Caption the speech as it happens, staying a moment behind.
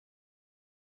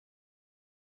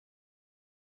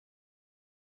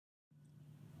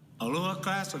Aloha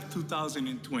class of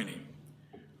 2020.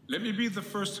 Let me be the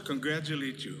first to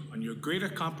congratulate you on your great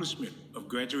accomplishment of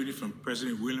graduating from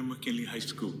President William McKinley High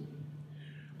School.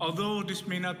 Although this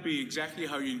may not be exactly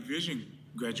how you envision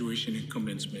graduation and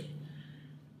commencement,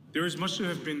 there is much to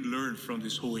have been learned from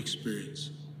this whole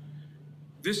experience.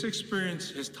 This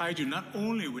experience has tied you not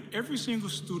only with every single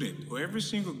student or every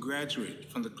single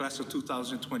graduate from the class of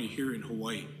 2020 here in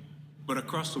Hawaii, but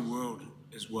across the world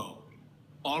as well.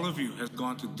 All of you have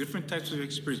gone through different types of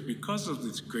experience because of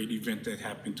this great event that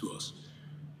happened to us.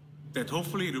 That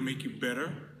hopefully it'll make you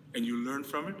better and you learn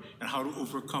from it and how to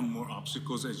overcome more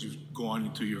obstacles as you go on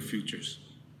into your futures.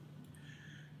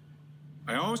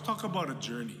 I always talk about a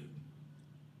journey.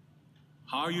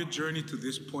 How your journey to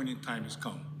this point in time has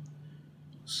come.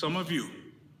 Some of you,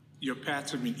 your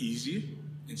paths have been easy,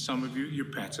 and some of you, your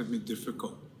paths have been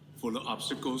difficult, full of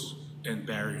obstacles and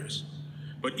barriers.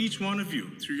 But each one of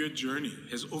you, through your journey,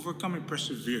 has overcome and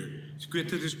persevered to get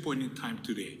to this point in time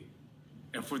today.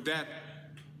 And for that,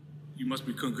 you must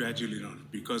be congratulated on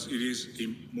it because it is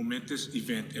a momentous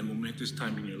event and momentous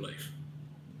time in your life.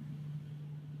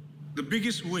 The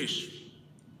biggest wish,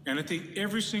 and I think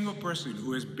every single person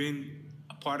who has been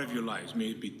a part of your lives,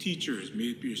 may it be teachers, may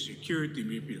it be your security,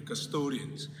 may it be your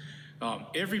custodians,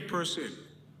 every person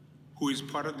who is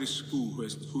part of this school, who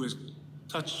has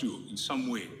touched you in some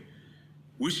way,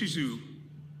 wishes you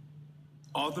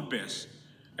all the best,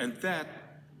 and that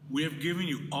we have given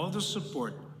you all the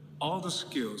support, all the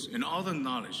skills, and all the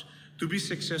knowledge to be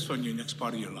successful in your next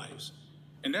part of your lives.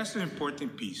 And that's the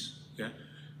important piece, yeah?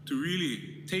 To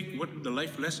really take what the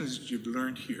life lessons that you've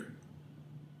learned here,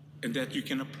 and that you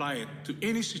can apply it to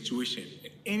any situation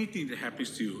and anything that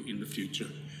happens to you in the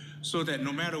future, so that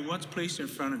no matter what's placed in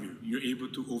front of you, you're able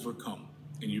to overcome,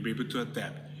 and you're able to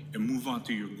adapt and move on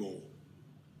to your goal.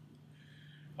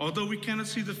 Although we cannot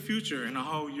see the future and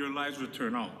how your lives will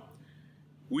turn out,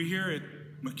 we here at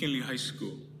McKinley High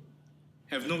School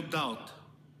have no doubt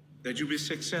that you'll be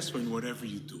successful in whatever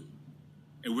you do.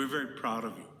 And we're very proud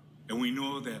of you. And we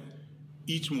know that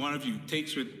each one of you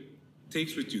takes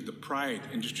with you the pride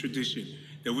and the tradition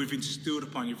that we've instilled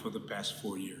upon you for the past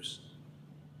 4 years.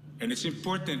 And it's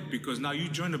important because now you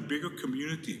join a bigger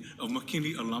community of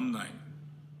McKinley alumni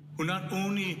who not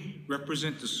only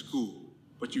represent the school,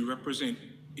 but you represent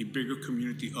a bigger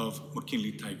community of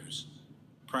McKinley Tigers.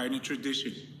 Pride and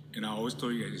tradition, and I always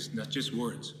tell you guys, it's not just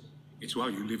words, it's how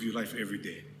you live your life every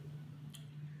day.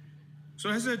 So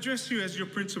as I address you as your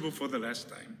principal for the last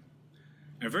time,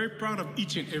 I'm very proud of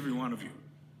each and every one of you.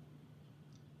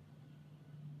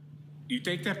 You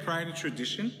take that pride and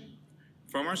tradition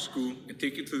from our school and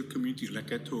take it to the community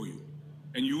like I told you.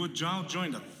 And you will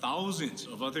join the thousands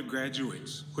of other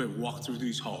graduates who have walked through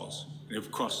these halls and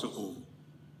have crossed the oval.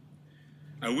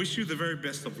 I wish you the very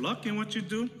best of luck in what you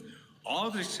do, all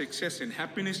the success and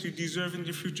happiness you deserve in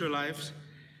your future lives,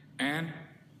 and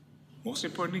most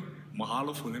importantly,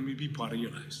 mahalo for letting me be part of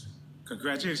your lives.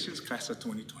 Congratulations, class of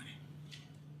 2020.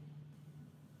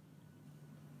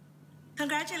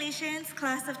 Congratulations,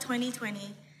 class of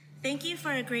 2020. Thank you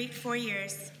for a great 4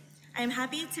 years. I am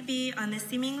happy to be on this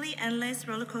seemingly endless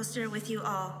roller coaster with you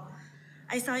all.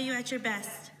 I saw you at your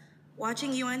best,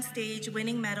 watching you on stage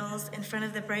winning medals in front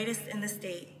of the brightest in the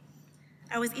state.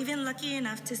 I was even lucky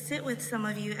enough to sit with some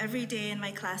of you every day in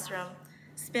my classroom,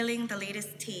 spilling the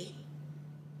latest tea.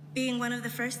 Being one of the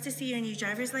first to see your new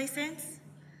driver's license,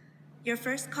 your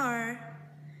first car,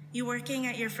 you working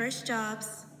at your first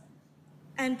jobs,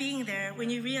 and being there when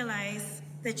you realize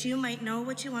that you might know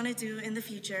what you want to do in the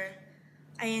future.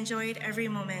 I enjoyed every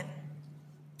moment.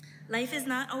 Life is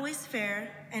not always fair,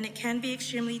 and it can be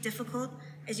extremely difficult,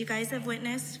 as you guys have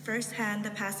witnessed firsthand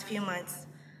the past few months.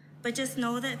 But just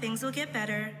know that things will get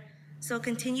better, so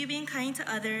continue being kind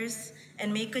to others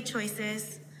and make good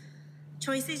choices.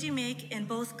 Choices you make in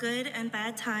both good and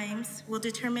bad times will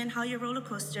determine how your roller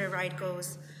coaster ride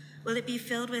goes. Will it be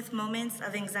filled with moments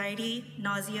of anxiety,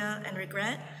 nausea, and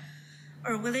regret?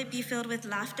 Or will it be filled with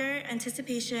laughter,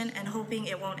 anticipation, and hoping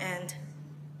it won't end?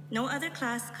 No other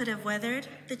class could have weathered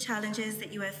the challenges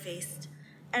that you have faced.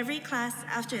 Every class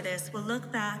after this will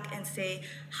look back and say,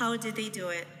 how did they do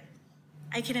it?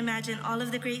 I can imagine all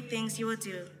of the great things you will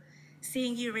do,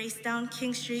 seeing you race down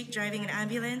King Street driving an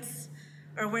ambulance,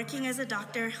 or working as a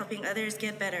doctor helping others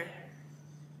get better,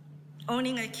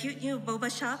 owning a cute new boba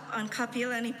shop on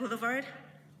Kapiolani Boulevard,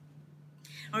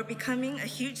 or becoming a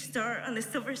huge star on the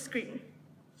silver screen.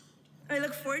 I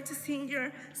look forward to seeing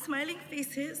your smiling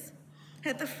faces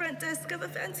at the front desk of a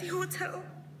fancy hotel,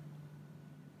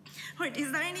 or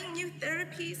designing new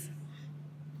therapies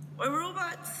or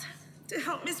robots to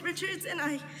help Ms. Richards and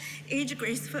I age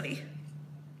gracefully.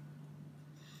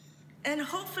 And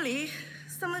hopefully,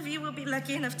 some of you will be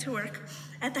lucky enough to work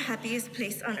at the happiest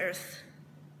place on earth.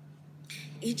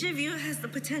 Each of you has the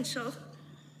potential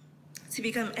to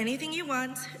become anything you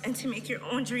want and to make your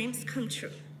own dreams come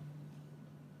true.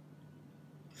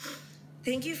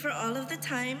 Thank you for all of the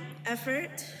time,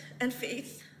 effort, and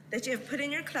faith that you have put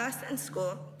in your class and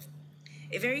school.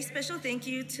 A very special thank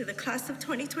you to the class of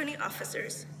 2020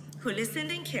 officers who listened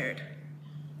and cared.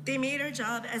 They made our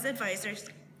job as advisors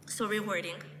so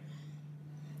rewarding.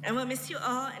 And we'll miss you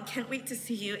all and can't wait to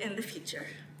see you in the future.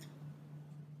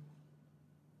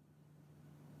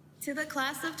 To the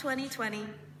class of 2020,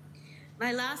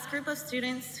 my last group of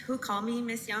students who call me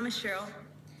Miss Yamashiro,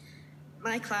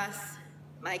 my class,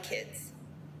 my kids.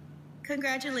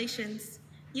 Congratulations,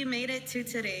 you made it to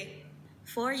today.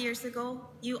 4 years ago,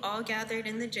 you all gathered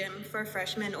in the gym for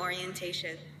freshman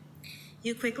orientation.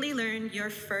 You quickly learned your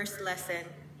first lesson,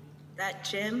 that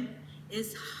gym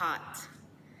is hot.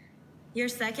 Your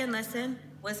second lesson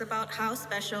was about how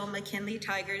special McKinley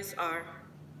Tigers are.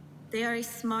 They are a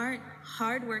smart,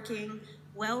 hardworking,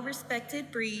 well-respected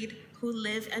breed who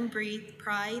live and breathe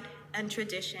pride and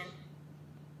tradition.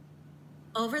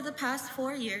 Over the past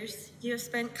 4 years, you have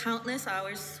spent countless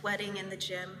hours sweating in the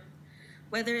gym,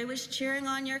 whether it was cheering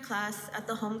on your class at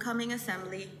the homecoming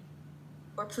assembly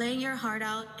or playing your heart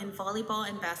out in volleyball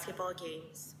and basketball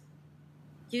games.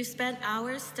 You spent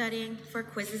hours studying for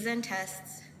quizzes and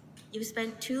tests. You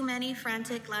spent too many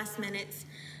frantic last minutes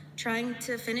trying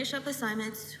to finish up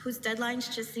assignments whose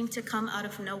deadlines just seemed to come out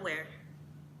of nowhere.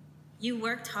 You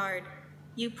worked hard,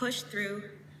 you pushed through,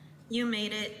 you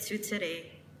made it to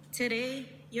today. Today,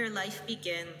 your life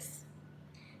begins.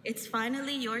 It's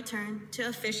finally your turn to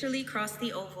officially cross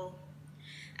the oval.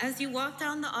 As you walk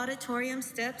down the auditorium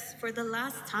steps for the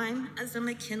last time as a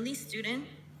McKinley student,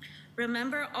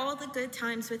 remember all the good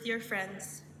times with your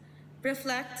friends.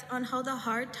 Reflect on how the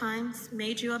hard times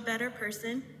made you a better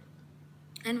person.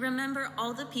 And remember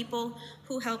all the people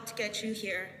who helped get you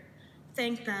here.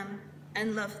 Thank them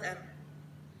and love them.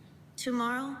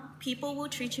 Tomorrow, people will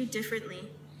treat you differently.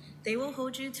 They will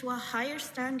hold you to a higher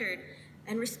standard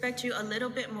and respect you a little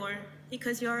bit more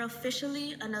because you are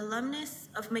officially an alumnus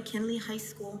of McKinley High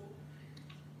School.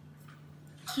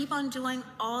 Keep on doing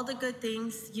all the good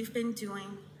things you've been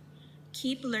doing.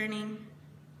 Keep learning,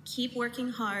 keep working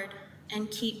hard, and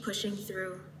keep pushing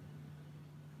through.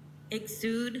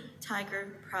 Exude Tiger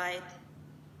pride.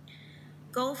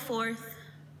 Go forth,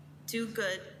 do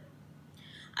good.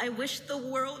 I wish the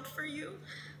world for you.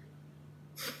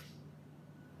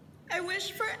 I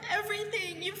wish for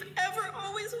everything you've ever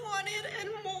always wanted and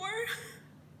more.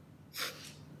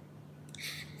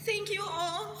 Thank you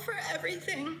all for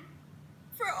everything,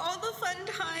 for all the fun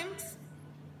times,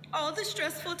 all the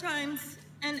stressful times,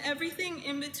 and everything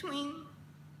in between.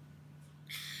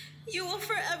 You will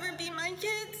forever be my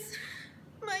kids,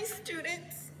 my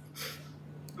students,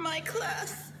 my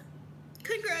class.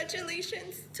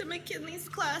 Congratulations to McKinley's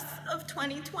class of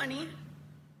 2020.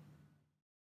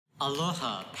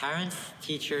 Aloha, parents,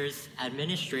 teachers,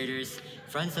 administrators,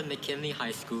 friends of McKinley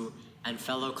High School, and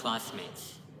fellow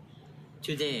classmates.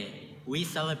 Today, we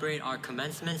celebrate our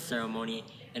commencement ceremony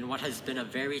in what has been a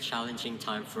very challenging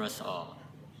time for us all.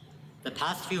 The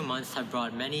past few months have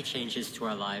brought many changes to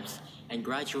our lives, and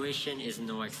graduation is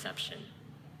no exception.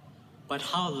 But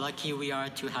how lucky we are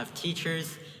to have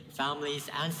teachers, families,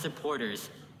 and supporters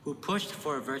who pushed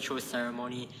for a virtual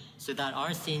ceremony so that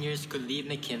our seniors could leave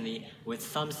McKinley with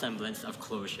some semblance of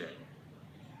closure.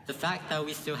 The fact that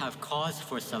we still have cause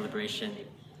for celebration,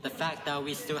 the fact that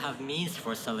we still have means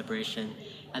for celebration,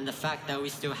 and the fact that we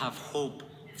still have hope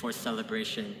for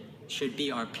celebration should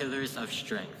be our pillars of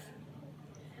strength.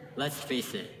 Let's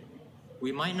face it,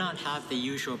 we might not have the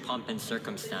usual pomp and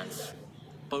circumstance,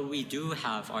 but we do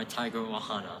have our Tiger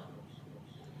Ohana.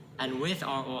 And with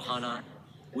our Ohana,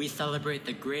 we celebrate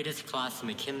the greatest class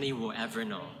McKinley will ever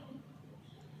know.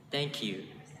 Thank you,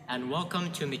 and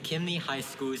welcome to McKinley High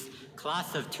School's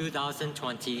Class of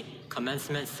 2020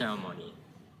 Commencement Ceremony.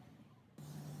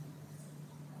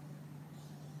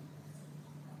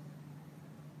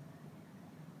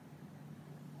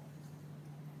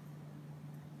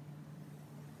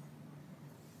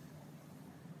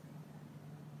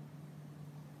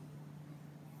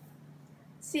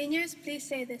 Seniors, please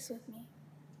say this with me.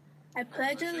 I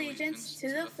pledge allegiance to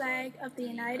the flag of the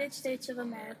United States of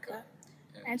America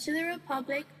and to the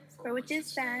republic for which it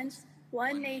stands,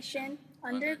 one nation,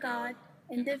 under God,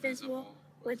 indivisible,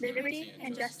 with liberty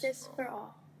and justice for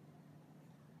all.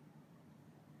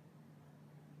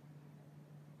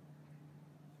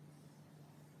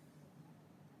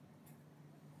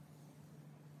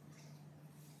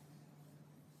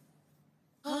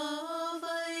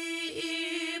 Hawaii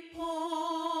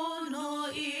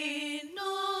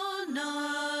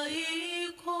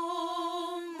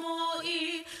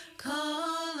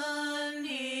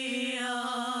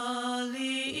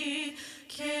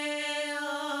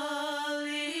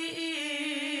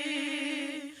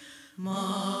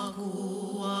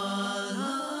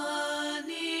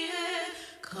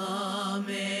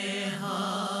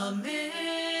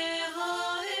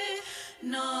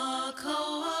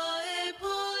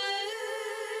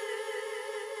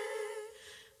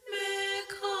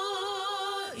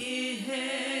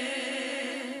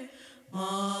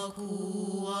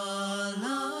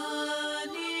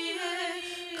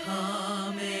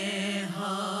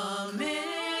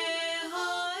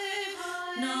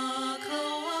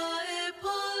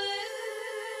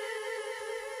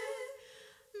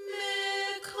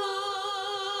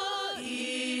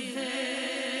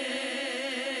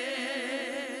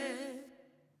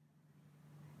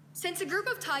Since a group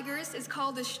of tigers is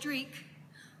called a streak,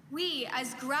 we,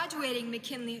 as graduating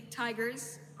McKinley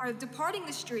Tigers, are departing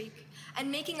the streak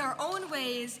and making our own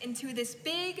ways into this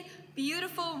big,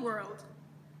 beautiful world.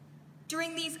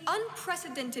 During these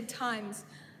unprecedented times,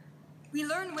 we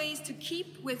learn ways to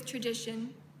keep with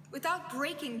tradition without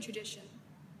breaking tradition.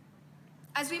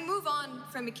 As we move on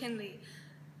from McKinley,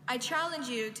 I challenge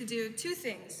you to do two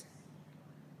things.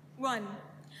 One,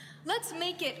 let's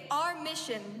make it our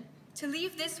mission to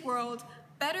leave this world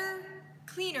better,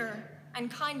 cleaner, and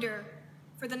kinder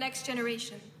for the next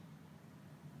generation.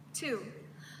 Two,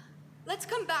 let's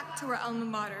come back to our alma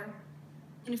mater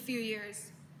in a few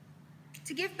years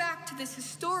to give back to this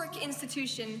historic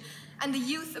institution and the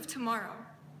youth of tomorrow.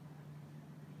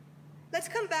 Let's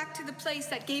come back to the place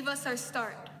that gave us our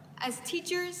start as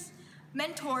teachers,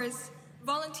 mentors,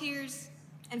 volunteers,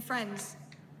 and friends.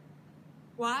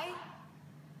 Why?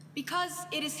 Because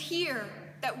it is here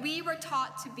that we were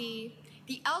taught to be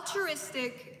the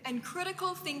altruistic and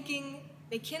critical thinking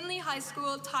McKinley High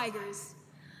School Tigers,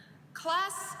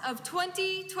 class of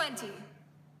 2020.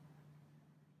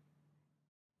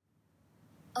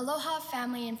 Aloha,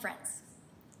 family and friends.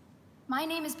 My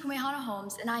name is Pumehana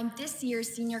Holmes, and I'm this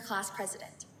year's senior class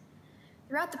president.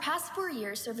 Throughout the past 4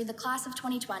 years serving the class of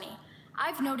 2020,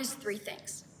 I've noticed three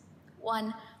things.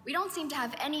 One, we don't seem to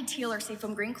have any teal or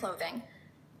seafoam green clothing.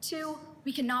 Two,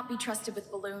 we cannot be trusted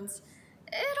with balloons.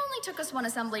 It only took us one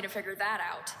assembly to figure that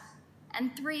out.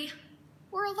 And three,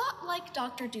 we're a lot like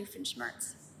Dr.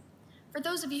 Doofenshmirtz. For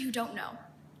those of you who don't know,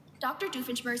 Dr.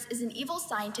 Doofenshmirtz is an evil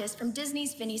scientist from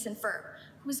Disney's Phineas and Ferb,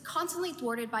 who is constantly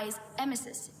thwarted by his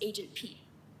emesis, Agent P.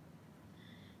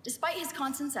 Despite his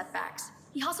constant setbacks,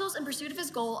 he hustles in pursuit of his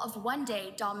goal of one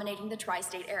day dominating the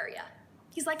tri-state area.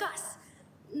 He's like us.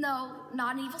 No,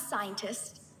 not an evil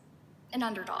scientist, an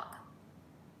underdog.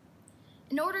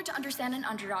 In order to understand an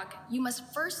underdog, you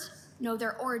must first know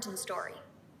their origin story.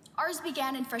 Ours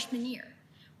began in freshman year.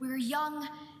 We were young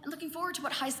and looking forward to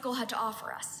what high school had to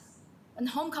offer us. When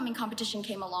the homecoming competition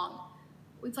came along,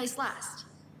 we placed last.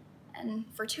 And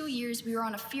for 2 years, we were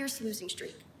on a fierce losing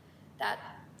streak that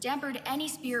dampened any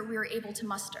spirit we were able to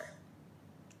muster.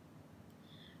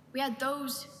 We had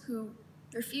those who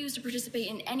refused to participate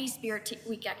in any Spirit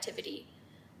Week activity,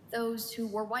 those who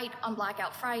wore white on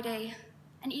Blackout Friday,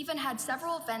 and even had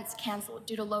several events canceled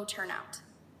due to low turnout.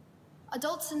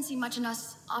 Adults didn't see much in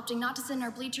us, opting not to sit in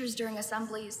our bleachers during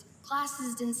assemblies.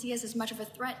 Classes didn't see us as much of a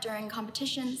threat during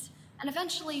competitions, and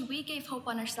eventually we gave hope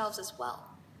on ourselves as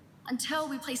well, until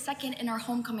we placed second in our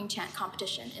homecoming chant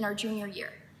competition in our junior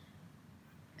year.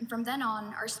 And from then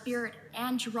on, our spirit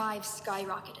and drive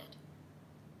skyrocketed.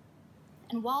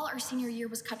 And while our senior year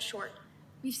was cut short,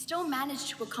 we've still managed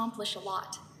to accomplish a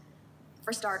lot.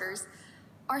 For starters,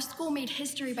 our school made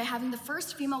history by having the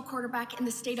first female quarterback in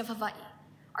the state of Hawaii.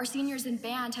 Our seniors in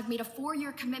band have made a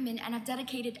 4-year commitment and have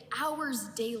dedicated hours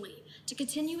daily to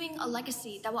continuing a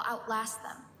legacy that will outlast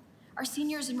them. Our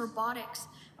seniors in robotics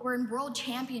were in world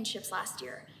championships last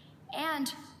year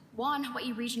and won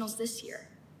Hawaii regionals this year.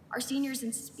 Our seniors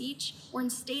in speech were in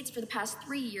states for the past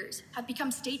 3 years, have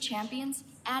become state champions,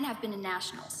 and have been in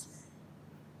nationals.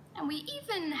 And we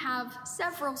even have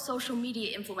several social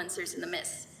media influencers in the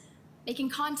midst, making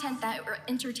content that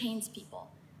entertains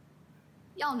people.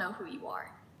 Y'all know who you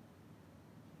are.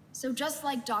 So just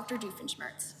like Dr.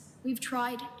 Doofenshmirtz, we've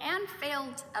tried and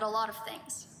failed at a lot of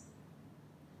things.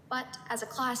 But as a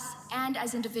class and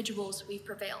as individuals, we've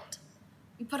prevailed.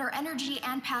 We put our energy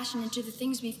and passion into the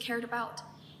things we've cared about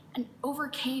and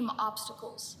overcame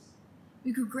obstacles.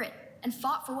 We grew grit and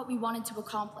fought for what we wanted to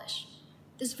accomplish.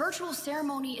 This virtual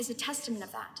ceremony is a testament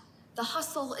of that. The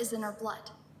hustle is in our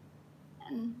blood.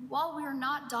 And while we are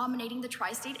not dominating the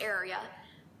tri-state area,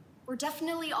 we're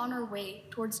definitely on our way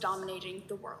towards dominating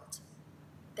the world.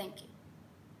 Thank you.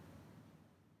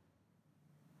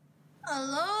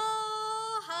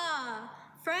 Aloha,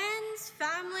 friends,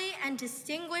 family, and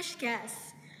distinguished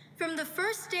guests. From the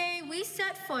first day we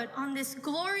set foot on this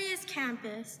glorious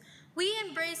campus, we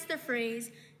embraced the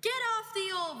phrase, "Get off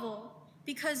the oval,"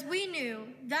 because we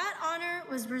knew that honor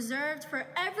was reserved for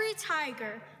every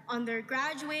Tiger on their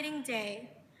graduating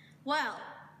day. Well,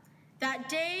 that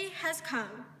day has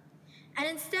come. And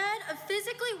instead of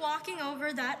physically walking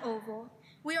over that oval,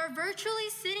 we are virtually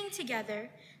sitting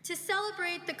together to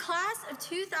celebrate the class of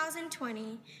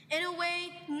 2020 in a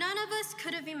way none of us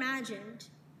could have imagined.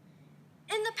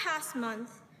 In the past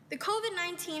month, The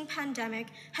COVID-19 pandemic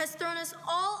has thrown us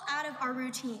all out of our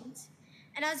routines.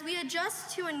 And as we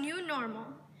adjust to a new normal,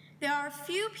 there are a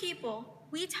few people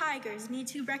we Tigers need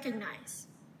to recognize.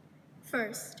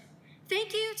 First,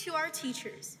 thank you to our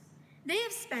teachers. They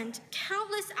have spent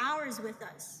countless hours with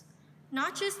us,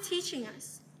 not just teaching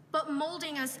us, but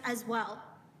molding us as well.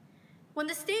 When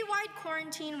the statewide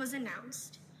quarantine was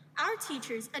announced, our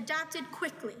teachers adapted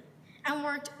quickly and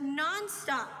worked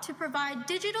nonstop to provide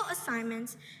digital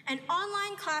assignments and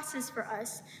online classes for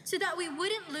us so that we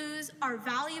wouldn't lose our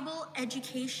valuable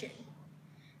education.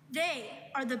 They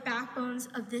are the backbones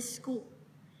of this school.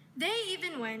 They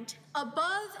even went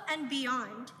above and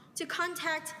beyond to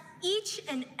contact each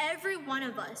and every one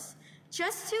of us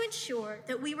just to ensure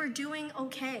that we were doing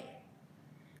okay.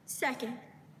 Second,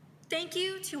 thank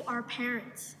you to our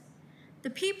parents,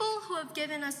 the people who have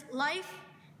given us life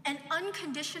and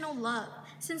unconditional love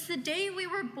since the day we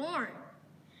were born.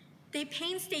 They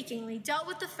painstakingly dealt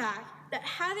with the fact that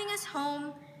having us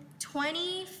home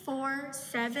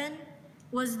 24/7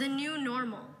 was the new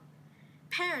normal.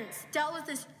 Parents dealt with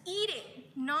us eating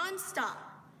nonstop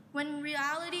when in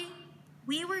reality,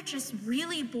 we were just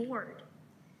really bored.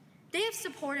 They have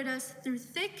supported us through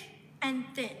thick and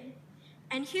thin,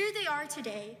 and here they are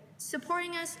today,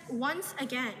 supporting us once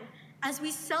again as we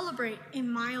celebrate a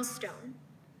milestone.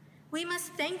 We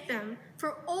must thank them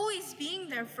for always being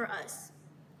there for us,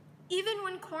 even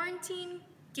when quarantine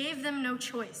gave them no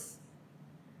choice.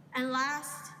 And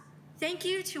last, thank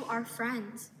you to our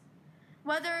friends.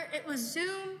 Whether it was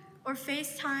Zoom or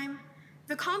FaceTime,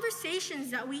 the conversations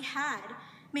that we had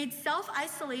made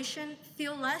self-isolation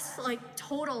feel less like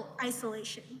total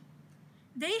isolation.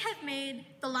 They have made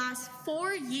the last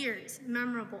 4 years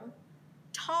memorable,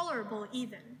 tolerable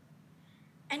even.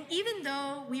 And even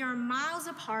though we are miles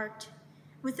apart,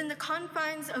 within the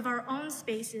confines of our own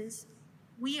spaces,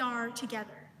 we are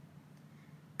together.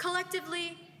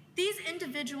 Collectively, these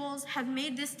individuals have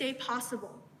made this day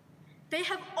possible. They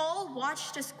have all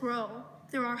watched us grow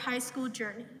through our high school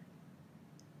journey.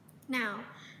 Now,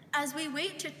 as we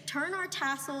wait to turn our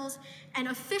tassels and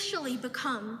officially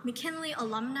become McKinley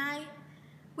alumni,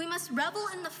 we must revel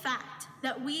in the fact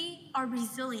that we are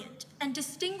resilient and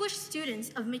distinguished students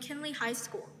of McKinley High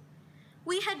School.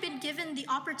 We had been given the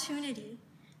opportunity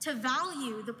to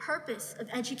value the purpose of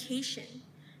education,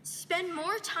 spend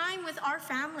more time with our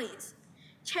families,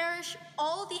 cherish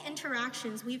all the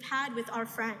interactions we've had with our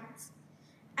friends,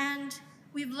 and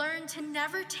we've learned to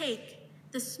never take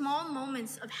the small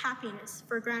moments of happiness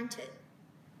for granted.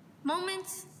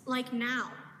 Moments like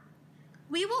now.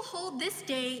 We will hold this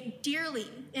day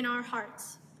dearly in our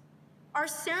hearts. Our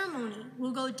ceremony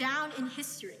will go down in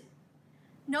history.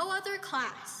 No other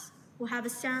class will have a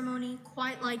ceremony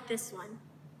quite like this one.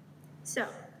 So,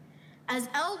 as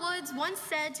Elle Woods once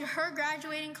said to her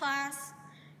graduating class,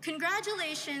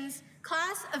 congratulations,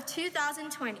 class of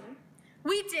 2020.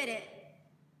 We did it.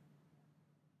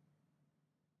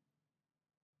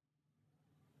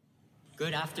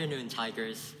 Good afternoon,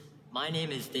 Tigers. My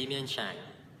name is Damian Chang.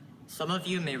 Some of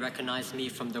you may recognize me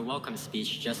from the welcome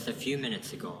speech just a few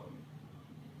minutes ago.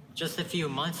 Just a few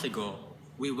months ago,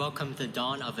 we welcomed the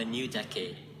dawn of a new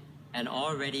decade, and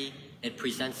already it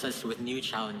presents us with new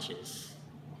challenges.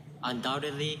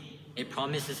 Undoubtedly, it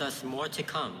promises us more to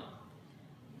come.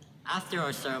 After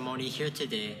our ceremony here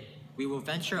today, we will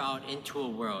venture out into a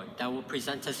world that will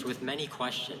present us with many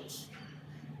questions.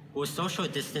 Will social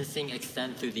distancing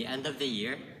extend through the end of the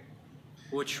year?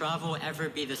 Will travel ever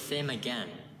be the same again?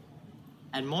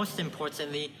 And most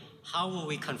importantly, how will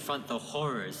we confront the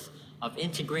horrors of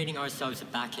integrating ourselves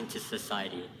back into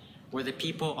society, where the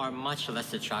people are much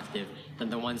less attractive than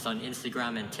the ones on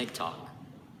Instagram and TikTok?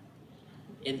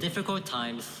 In difficult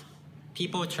times,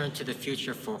 people turn to the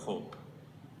future for hope.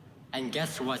 And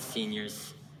guess what,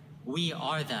 seniors? We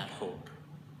are that hope.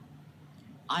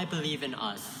 I believe in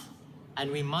us,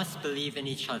 and we must believe in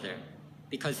each other,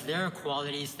 because there are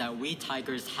qualities that we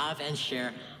Tigers have and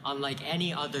share unlike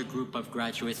any other group of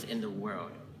graduates in the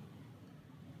world.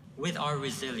 With our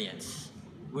resilience,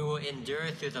 we will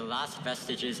endure through the last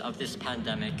vestiges of this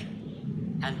pandemic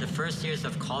and the first years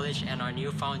of college and our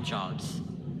newfound jobs,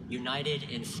 united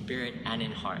in spirit and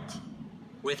in heart.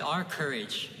 With our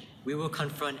courage, we will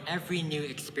confront every new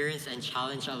experience and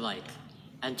challenge alike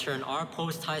and turn our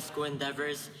post-high school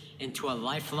endeavors into a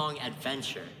lifelong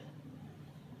adventure.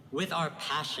 With our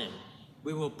passion,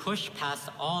 we will push past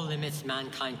all limits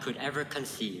mankind could ever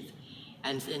conceive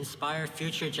and inspire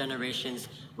future generations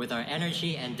with our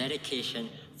energy and dedication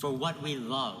for what we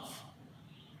love.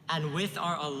 And with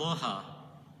our aloha,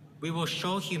 we will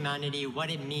show humanity what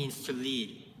it means to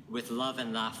lead with love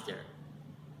and laughter.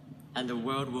 And the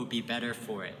world will be better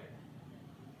for it.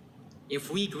 If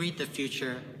we greet the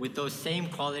future with those same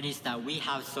qualities that we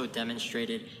have so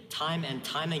demonstrated time and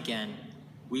time again,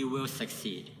 we will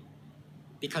succeed.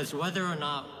 Because whether or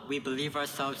not we believe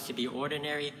ourselves to be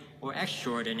ordinary or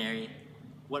extraordinary,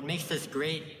 what makes us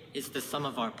great is the sum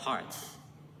of our parts.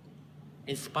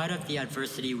 In spite of the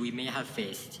adversity we may have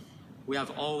faced, we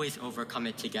have always overcome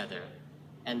it together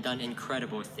and done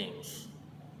incredible things.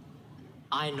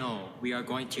 I know we are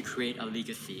going to create a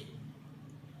legacy.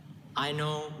 I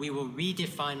know we will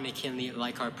redefine McKinley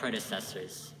like our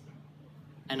predecessors.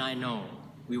 And I know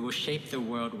we will shape the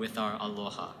world with our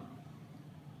aloha.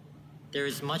 There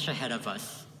is much ahead of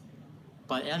us,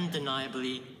 but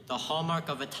undeniably, the hallmark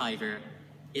of a tiger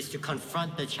is to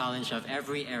confront the challenge of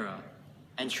every era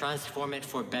and transform it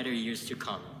for better years to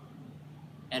come.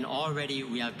 And already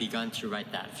we have begun to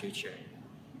write that future.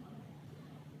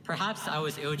 Perhaps I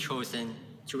was ill-chosen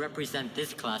to represent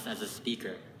this class as a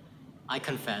speaker. I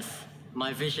confess,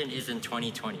 my vision is in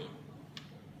 2020.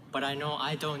 But I know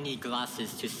I don't need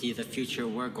glasses to see the future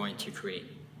we're going to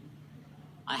create.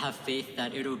 I have faith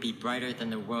that it will be brighter than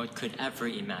the world could ever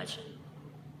imagine.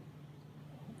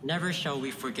 Never shall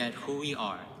we forget who we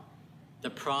are, the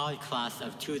proud class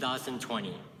of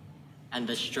 2020, and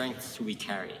the strengths we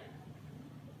carry.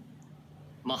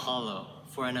 Mahalo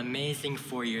for an amazing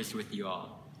 4 years with you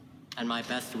all, and my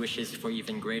best wishes for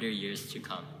even greater years to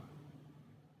come.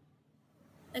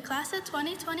 The Class of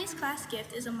 2020's class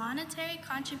gift is a monetary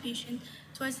contribution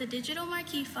towards the Digital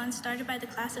Marquee Fund started by the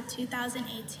Class of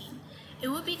 2018. It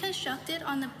will be constructed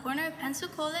on the corner of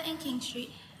Pensacola and King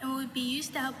Street and will be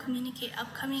used to help communicate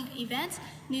upcoming events,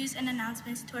 news, and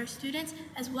announcements to our students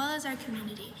as well as our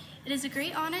community. It is a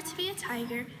great honor to be a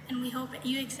Tiger, and we hope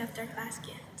you accept our class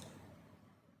gift.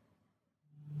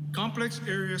 Complex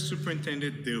Area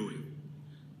Superintendent Dewey.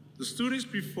 The students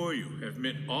before you have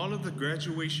met all of the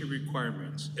graduation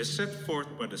requirements as set forth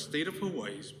by the State of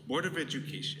Hawaii's Board of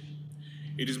Education.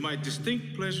 It is my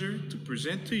distinct pleasure to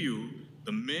present to you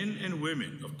the men and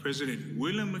women of President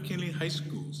William McKinley High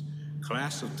School's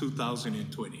Class of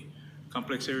 2020.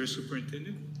 Complex Area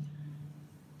Superintendent.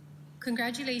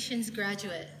 Congratulations,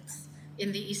 graduates,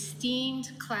 in the esteemed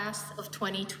Class of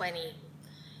 2020.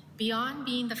 Beyond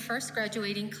being the first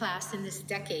graduating class in this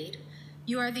decade,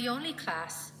 you are the only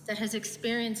class that has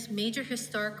experienced major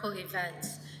historical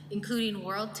events, including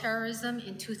world terrorism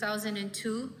in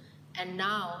 2002 and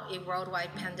now a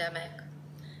worldwide pandemic.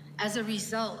 As a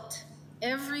result,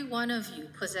 every one of you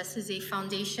possesses a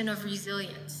foundation of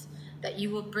resilience that you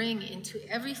will bring into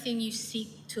everything you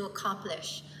seek to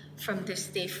accomplish from this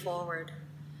day forward.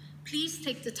 Please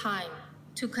take the time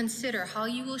to consider how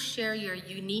you will share your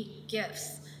unique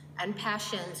gifts and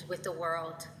passions with the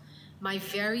world. My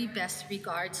very best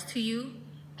regards to you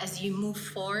as you move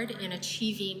forward in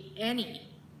achieving any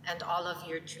and all of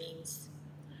your dreams.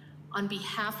 On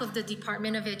behalf of the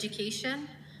Department of Education,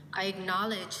 I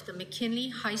acknowledge the McKinley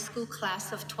High School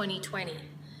Class of 2020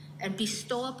 and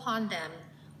bestow upon them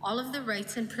all of the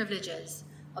rights and privileges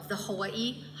of the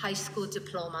Hawaii High School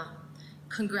Diploma.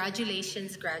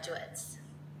 Congratulations, graduates.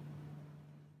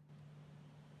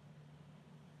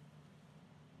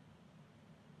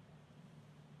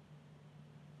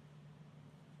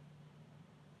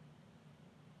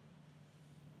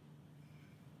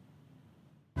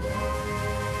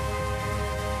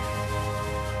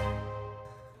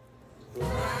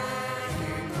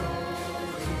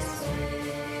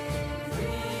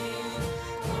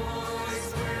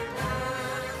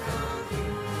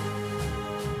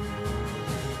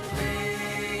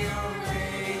 May your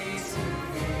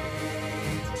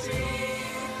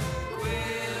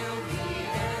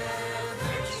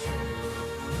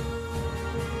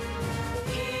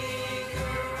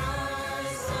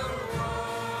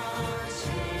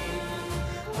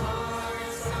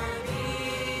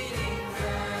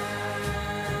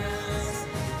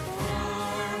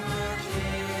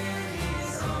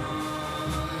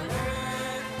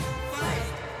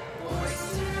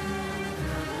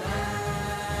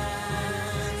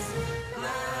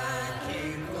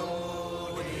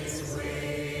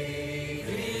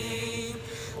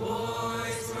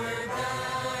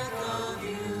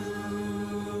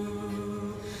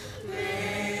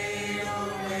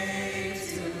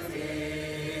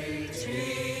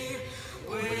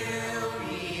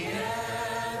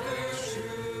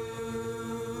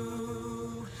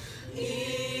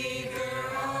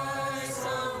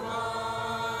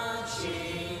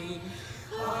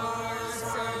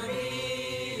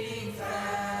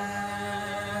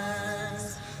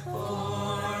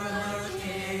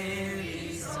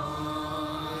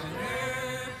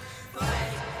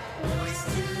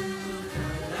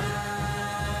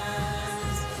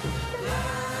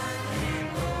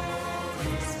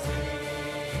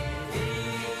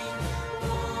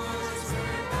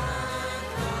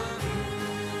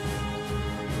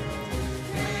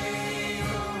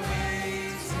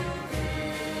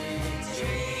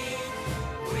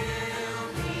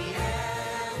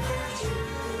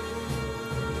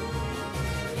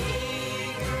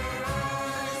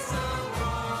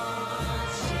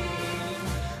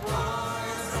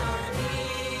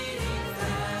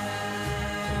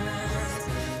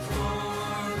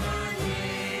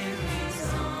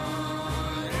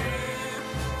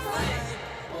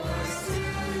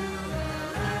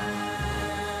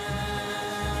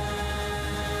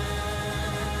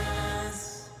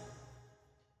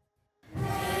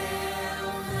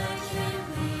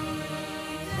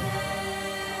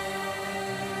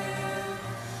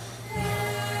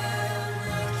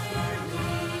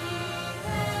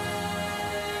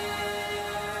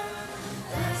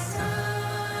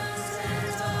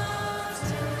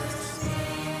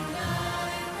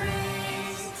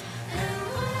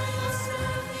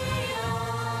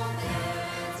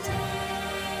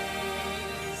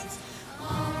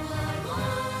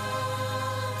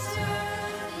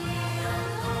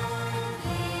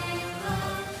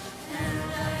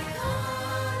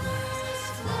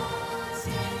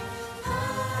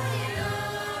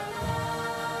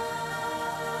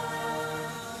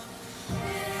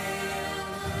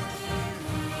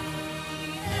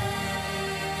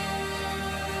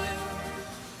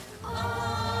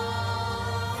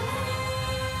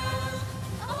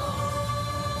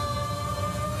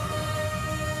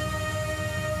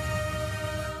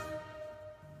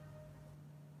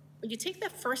when you take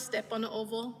that first step on the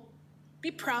oval,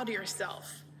 be proud of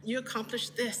yourself. You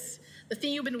accomplished this, the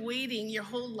thing you've been waiting your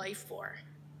whole life for.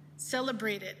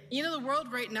 Celebrate it. You know, the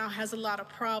world right now has a lot of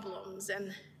problems,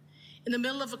 and in the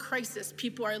middle of a crisis,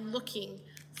 people are looking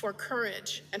for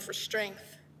courage and for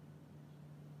strength.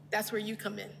 That's where you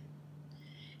come in.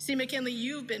 See, McKinley,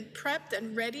 you've been prepped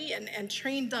and ready and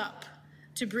trained up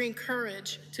to bring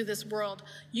courage to this world.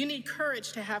 You need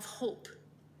courage to have hope,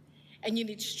 and you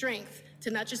need strength to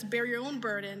not just bear your own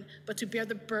burden, but to bear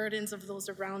the burdens of those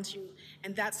around you.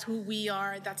 And that's who we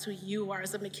are, that's who you are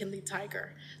as a McKinley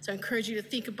Tiger. So I encourage you to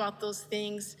think about those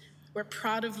things. We're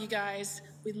proud of you guys,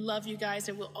 we love you guys,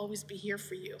 and we'll always be here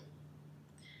for you.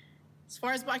 As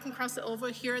far as walking across the oval,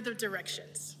 here are the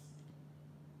directions.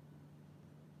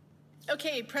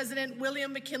 Okay, President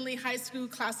William McKinley High School,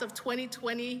 class of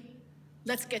 2020,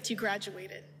 let's get you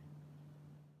graduated.